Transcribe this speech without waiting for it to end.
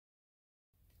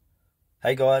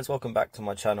Hey guys, welcome back to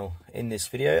my channel. In this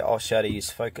video, I'll show you how to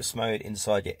use focus mode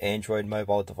inside your Android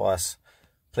mobile device.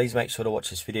 Please make sure to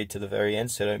watch this video to the very end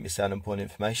so you don't miss out on important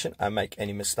information and make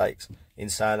any mistakes. In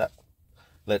saying that,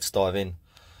 let's dive in.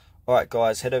 Alright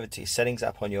guys, head over to your settings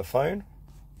app on your phone.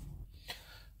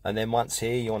 And then once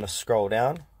here, you want to scroll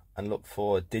down and look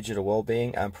for digital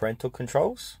wellbeing and parental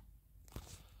controls.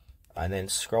 And then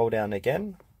scroll down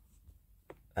again.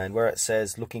 And where it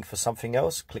says looking for something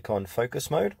else, click on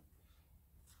focus mode.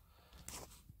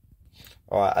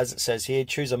 Alright, as it says here,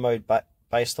 choose a mode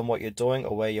based on what you're doing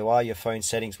or where you are. Your phone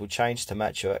settings will change to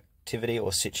match your activity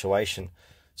or situation.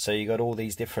 So you got all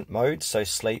these different modes. So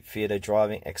sleep, theatre,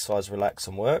 driving, exercise, relax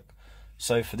and work.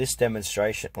 So for this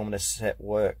demonstration, I'm going to set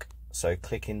work. So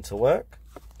click into work.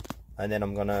 And then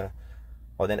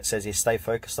then it says here, stay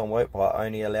focused on work by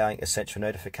only allowing essential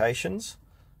notifications.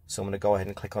 So I'm going to go ahead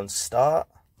and click on start.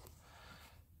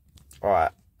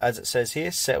 Alright. As it says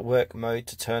here, set work mode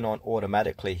to turn on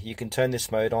automatically. You can turn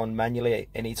this mode on manually at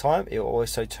any time. It will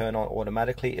also turn on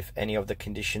automatically if any of the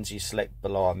conditions you select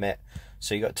below are met.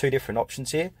 So you've got two different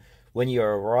options here. When you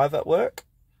arrive at work,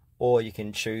 or you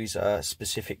can choose a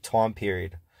specific time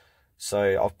period.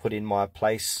 So I've put in my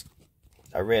place,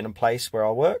 a random place where I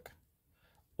work,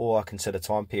 or I can set a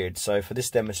time period. So for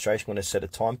this demonstration, I'm going to set a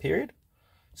time period.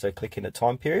 So click in a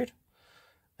time period.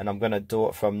 And I'm going to do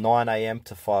it from 9 AM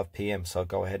to 5 PM. So I'll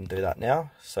go ahead and do that now.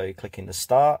 So you click into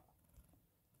start,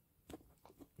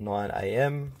 9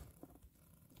 AM.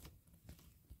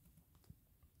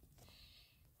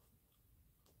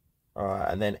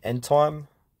 Alright, and then end time,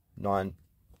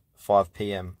 5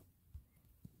 PM.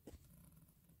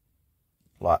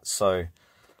 Like so.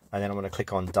 And then I'm going to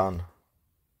click on done.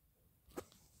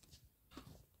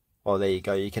 Well, there you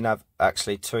go. You can have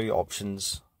actually two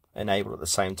options enabled at the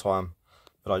same time.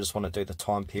 But I just want to do the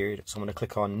time period. So I'm going to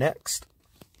click on next.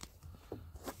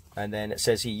 And then it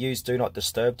says here, use do not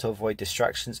disturb to avoid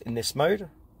distractions in this mode.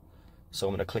 So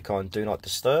I'm going to click on do not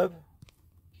disturb.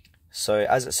 So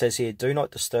as it says here, do not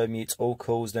disturb mutes all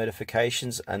calls,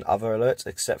 notifications and other alerts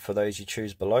except for those you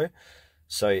choose below.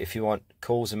 So if you want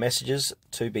calls and messages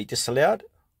to be disallowed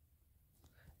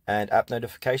and app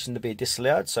notification to be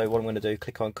disallowed. So what I'm going to do,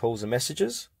 click on calls and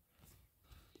messages.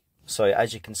 So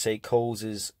as you can see, calls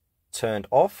is turned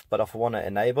off, but if I want to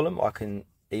enable them, I can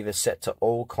either set to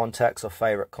all contacts or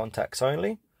favorite contacts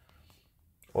only,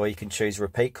 or you can choose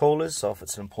repeat callers. So if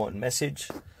it's an important message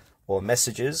or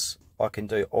messages, I can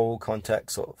do all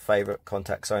contacts or favorite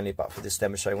contacts only. But for this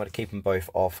demonstration, I'm going to keep them both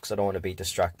off because I don't want to be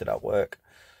distracted at work.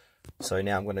 So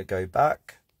now I'm going to go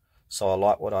back. So I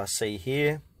like what I see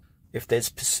here. If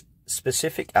there's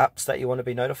specific apps that you want to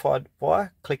be notified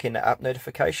by, click in the app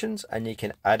notifications and you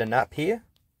can add an app here.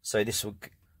 So this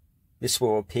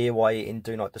will appear while you're in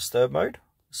do not disturb mode.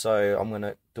 So I'm going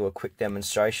to do a quick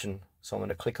demonstration. So I'm going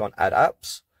to click on add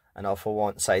apps, and if I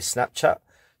want, say, Snapchat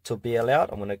to be allowed,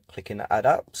 I'm going to click in add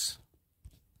apps.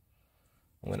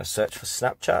 I'm going to search for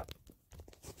Snapchat.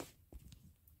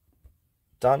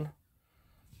 Done.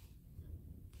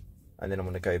 And then I'm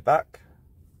going to go back.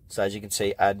 So as you can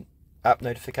see, add app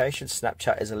notifications.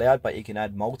 Snapchat is allowed, but you can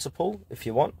add multiple if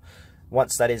you want.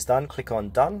 Once that is done, click on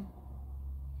done.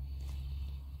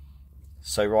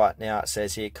 So right now it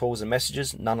says here, calls and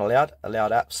messages, none allowed,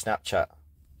 allowed apps, Snapchat.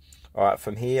 Alright,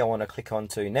 from here I want to click on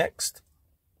to next.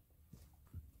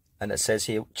 And it says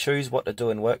here, choose what to do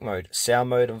in work mode.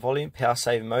 Sound mode and volume, power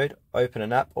saving mode, open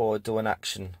an app or do an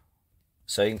action.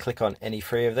 So you can click on any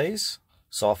three of these.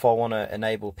 So if I want to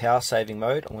enable power saving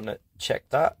mode, I'm going to check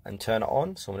that and turn it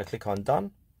on. So I'm going to click on done.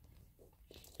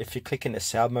 If you click into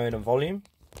sound mode and volume,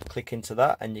 click into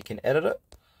that and you can edit it.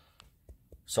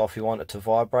 So if you want it to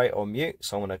vibrate or mute,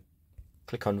 so I'm going to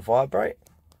click on vibrate,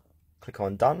 click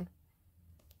on done,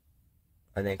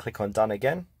 and then click on done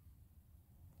again.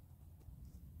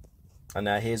 And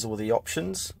now here's all the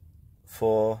options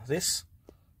for this.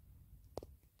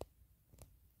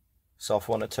 So if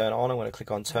I want to turn it on, I'm going to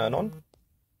click on turn on.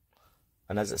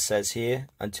 And as it says here,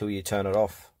 until you turn it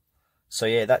off. So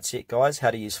yeah, that's it guys,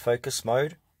 how to use focus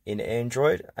mode in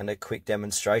Android and a quick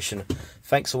demonstration.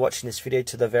 Thanks for watching this video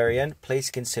to the very end.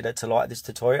 Please consider to like this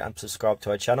tutorial and subscribe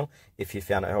to our channel if you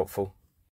found it helpful.